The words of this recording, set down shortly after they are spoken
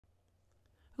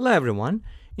Hello everyone.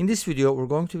 In this video we're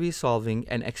going to be solving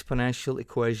an exponential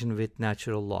equation with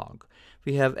natural log.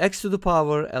 We have x to the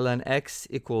power ln x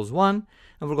equals 1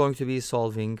 and we're going to be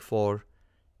solving for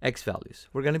x values.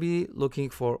 We're going to be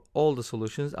looking for all the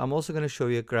solutions. I'm also going to show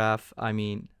you a graph,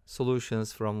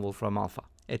 solutions from Wolfram Alpha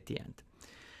at the end.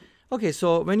 Okay,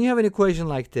 so when you have an equation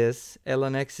like this,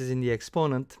 ln x is in the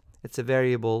exponent, it's a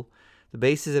variable, the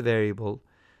base is a variable.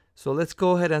 So let's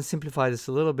go ahead and simplify this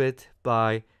a little bit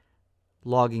by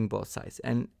logging both sides,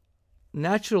 and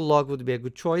natural log would be a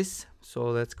good choice. So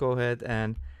let's go ahead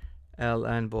and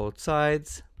ln both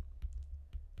sides,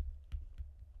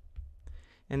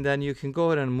 and then you can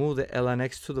go ahead and move the ln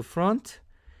x to the front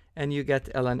and you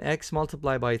get ln x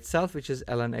multiplied by itself, which is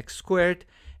ln x squared,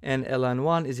 and ln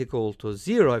 1 is equal to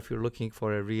 0 if you're looking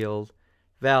for a real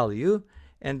value.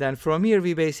 And then from here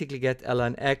we basically get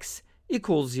ln x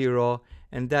equals 0,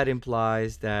 and that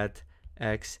implies that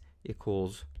x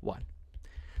equals 1.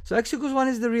 So x equals 1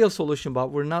 is the real solution,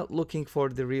 but we're not looking for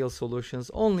the real solutions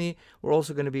only. We're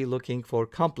also going to be looking for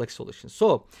complex solutions.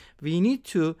 So we need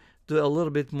to do a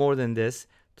little bit more than this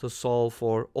to solve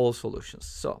for all solutions.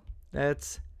 So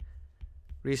let's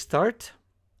restart.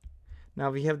 Now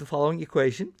we have the following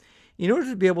equation. In order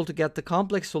to be able to get the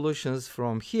complex solutions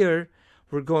from here,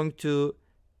 we're going to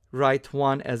write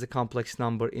 1 as a complex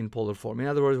number in polar form. In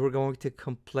other words, we're going to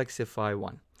complexify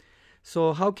 1.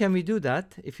 So how can we do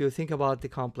that? If you think about the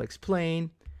complex plane,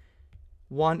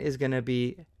 1 is going to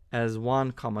be as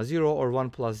 1 comma 0 or 1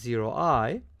 plus 0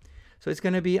 I. So it's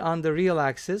going to be on the real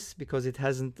axis because it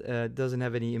doesn't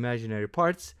have any imaginary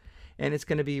parts, and it's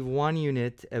going to be 1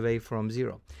 unit away from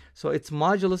 0. So its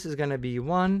modulus is going to be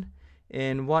 1,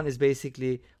 and 1 is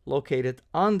basically located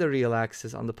on the real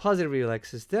axis, on the positive real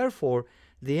axis. Therefore,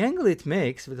 the angle it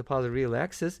makes with the positive real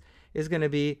axis is going to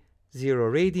be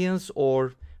 0 radians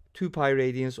or 2 pi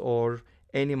radians or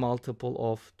any multiple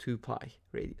of 2 pi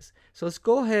radians. So let's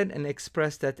go ahead and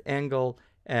express that angle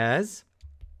as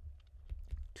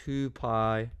 2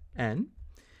 pi n.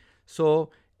 So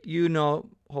you know,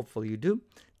 hopefully you do,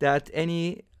 that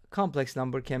any complex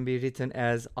number can be written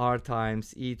as r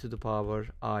times e to the power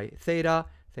I theta,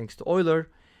 thanks to Euler.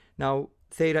 Now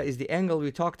theta is the angle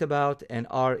we talked about, and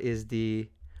r is the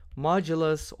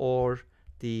modulus or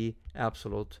the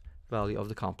absolute value of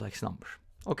the complex number.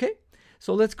 Okay,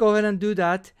 so let's go ahead and do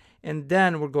that, and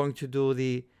then we're going to do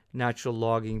the natural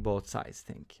logging both sides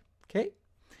thing. Okay,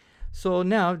 so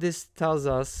now this tells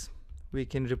us we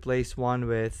can replace 1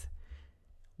 with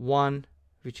 1,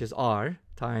 which is r,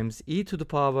 times e to the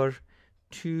power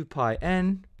 2 pi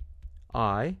n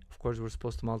I. Of course, we're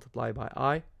supposed to multiply by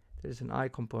I. There's an I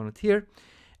component here.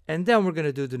 And then we're going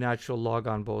to do the natural log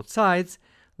on both sides.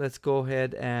 Let's go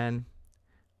ahead and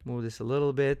move this a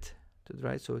little bit to the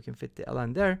right so we can fit the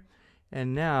ln there.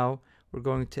 And now we're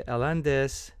going to ln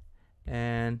this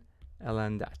and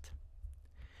ln that.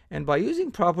 And by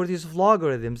using properties of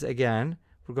logarithms, again,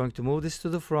 we're going to move this to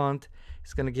the front.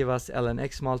 It's going to give us ln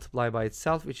x multiplied by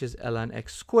itself, which is ln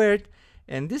x squared.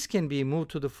 And this can be moved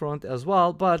to the front as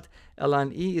well, but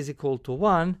ln e is equal to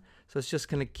 1. So it's just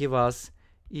going to give us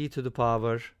e to the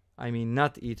power,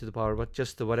 not e to the power, but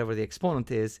just whatever the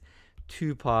exponent is,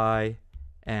 2 pi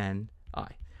n I.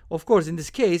 Of course, in this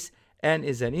case, n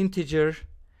is an integer.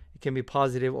 It can be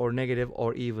positive or negative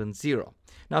or even 0.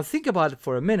 Now think about it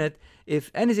for a minute.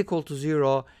 If n is equal to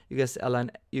 0, you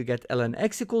get ln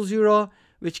x equals 0,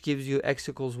 which gives you x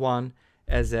equals 1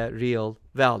 as a real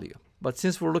value. But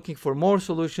since we're looking for more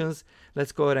solutions,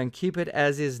 let's go ahead and keep it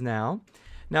as is now.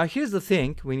 Now here's the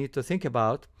thing we need to think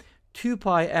about. 2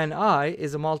 pi ni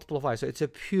is a multiple of I, so it's a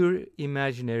pure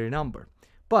imaginary number.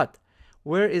 But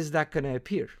where is that going to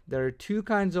appear? There are two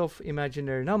kinds of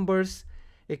imaginary numbers.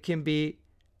 It can be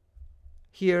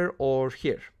here or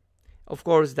here. Of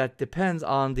course, that depends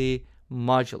on the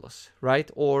modulus,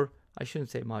 right? Or I shouldn't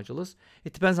say modulus.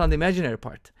 It depends on the imaginary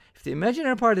part. If the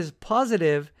imaginary part is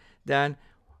positive, then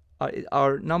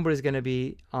our number is going to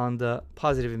be on the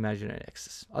positive imaginary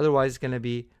axis. Otherwise, it's going to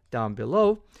be down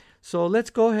below. So let's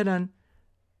go ahead and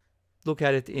look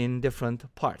at it in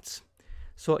different parts.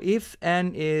 So if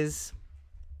n is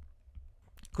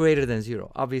greater than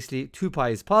 0, obviously 2 pi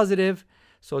is positive,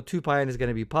 so 2 pi n is going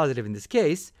to be positive in this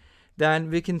case, then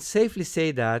we can safely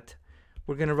say that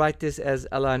we're going to write this as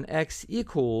ln x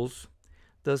equals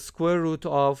the square root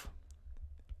of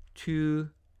 2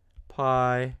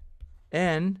 pi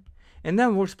n, and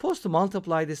then we're supposed to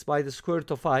multiply this by the square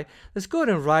root of I. Let's go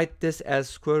ahead and write this as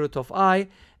square root of I,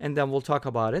 and then we'll talk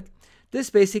about it. this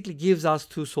basically gives us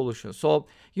two solutions. So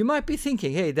you might be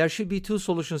thinking, hey, there should be two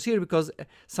solutions here because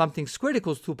something squared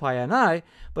equals 2 pi n I,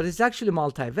 but it's actually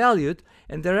multi-valued,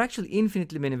 and there are actually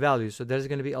infinitely many values, so there's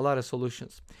going to be a lot of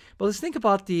solutions. But let's think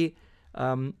about the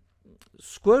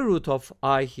square root of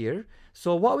I here.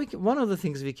 So one of the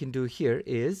things we can do here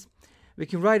is we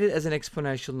can write it as an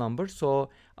exponential number. So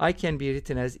I can be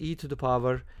written as e to the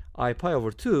power I pi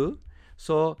over 2.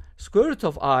 So square root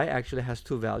of I actually has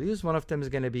two values. One of them is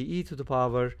going to be e to the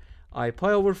power I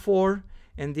pi over 4.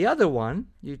 And the other one,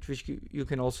 which you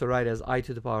can also write as I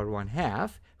to the power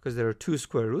 1/2, because there are two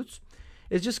square roots,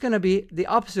 is just going to be the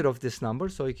opposite of this number.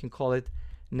 So you can call it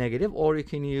negative, or you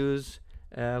can use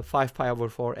 5 pi over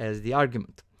 4 as the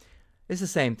argument. It's the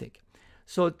same thing.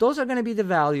 So those are going to be the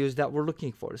values that we're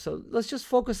looking for. So let's just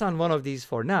focus on one of these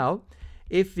for now.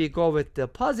 If we go with the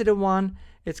positive one,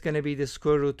 it's going to be the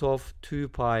square root of 2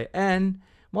 pi n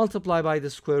multiplied by the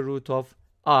square root of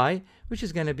I, which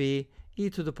is going to be e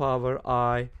to the power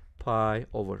I pi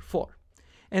over 4.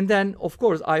 And then, of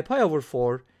course, I pi over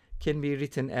 4 can be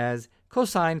written as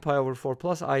cosine pi over 4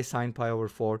 plus I sine pi over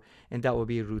 4, and that will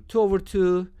be root 2 over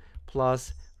 2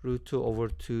 plus root 2 over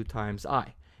 2 times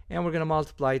I. And we're going to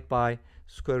multiply it by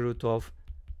square root of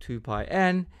 2 pi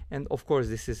n, and of course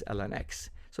this is ln x.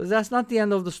 So that's not the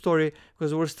end of the story,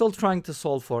 because we're still trying to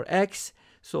solve for x.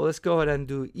 So let's go ahead and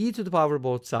do e to the power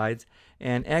both sides,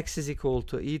 and x is equal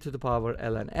to e to the power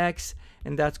ln x,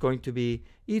 and that's going to be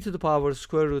e to the power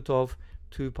square root of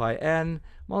 2 pi n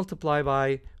multiplied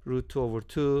by root 2 over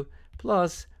 2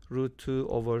 plus root 2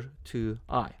 over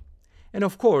 2i. And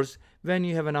of course, when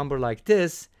you have a number like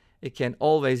this, it can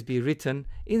always be written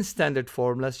in standard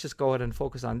form. Let's just go ahead and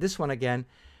focus on this one again.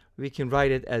 We can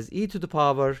write it as e to the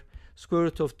power square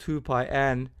root of 2 pi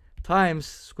n times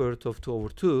square root of 2 over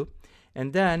 2,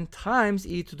 and then times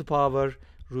e to the power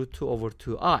root 2 over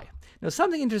 2i. Now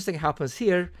something interesting happens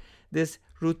here. This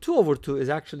root 2 over 2 is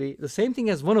actually the same thing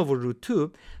as 1 over root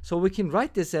 2. So we can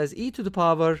write this as e to the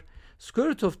power square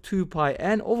root of 2 pi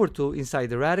n over 2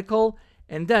 inside the radical,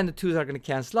 and then the 2's are going to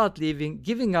cancel out,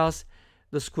 giving us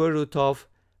the square root of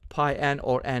pi n,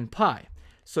 or n pi.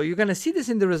 So you're going to see this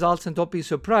in the results, and don't be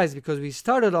surprised, because we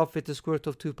started off with the square root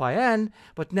of 2 pi n,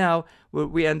 but now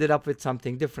we ended up with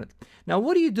something different. Now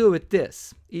what do you do with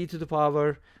this? E to the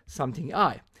power something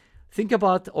I. Think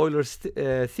about Euler's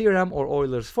theorem or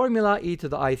Euler's formula. E to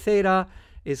the I theta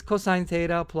is cosine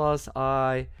theta plus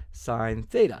I sine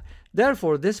theta.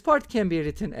 Therefore, this part can be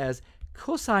written as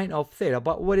cosine of theta.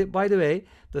 But by the way,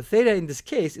 the theta in this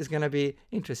case is going to be,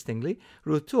 interestingly,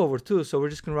 root 2 over 2. So we're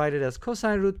just going to write it as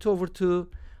cosine root 2 over 2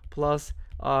 plus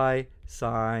I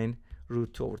sine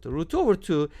root 2 over 2. Root 2 over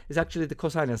 2 is actually the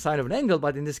cosine and sine of an angle,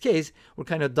 but in this case, we're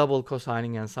kind of double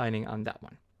cosining and sining on that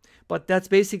one. But that's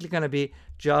basically going to be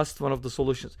just one of the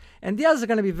solutions. And the others are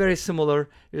going to be very similar.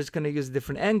 You're just going to use a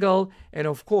different angle. And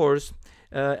of course,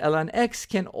 ln x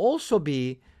can also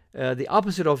be the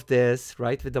opposite of this,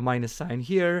 right, with the minus sign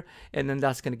here, and then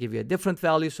that's going to give you a different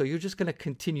value. So you're just going to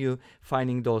continue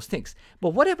finding those things. But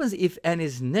what happens if n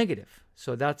is negative?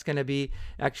 So that's going to be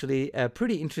actually a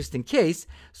pretty interesting case.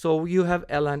 So you have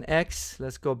ln x.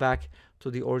 Let's go back to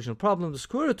the original problem, the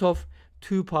square root of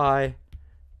 2 pi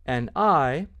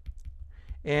ni.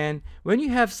 And when you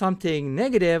have something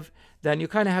negative, then you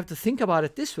kind of have to think about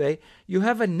it this way. You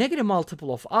have a negative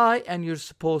multiple of I, and you're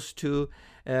supposed to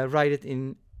write it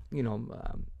in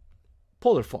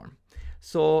polar form.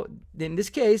 So in this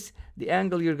case, the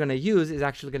angle you're going to use is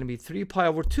actually going to be 3 pi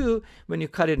over 2. When you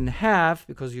cut it in half,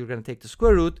 because you're going to take the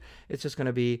square root, it's just going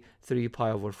to be 3 pi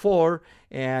over 4.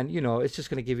 And, it's just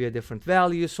going to give you a different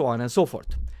value, so on and so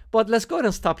forth. But let's go ahead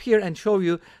and stop here and show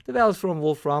you the values from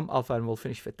Wolfram Alpha, and we'll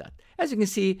finish with that. As you can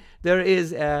see, there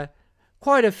is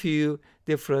quite a few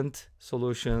different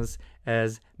solutions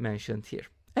as mentioned here.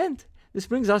 And this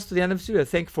brings us to the end of the video.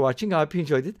 Thank you for watching. I hope you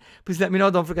enjoyed it. Please let me know.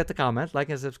 Don't forget to comment, like,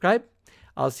 and subscribe.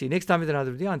 I'll see you next time with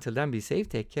another video. Until then, be safe,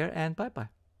 take care, and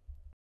bye-bye.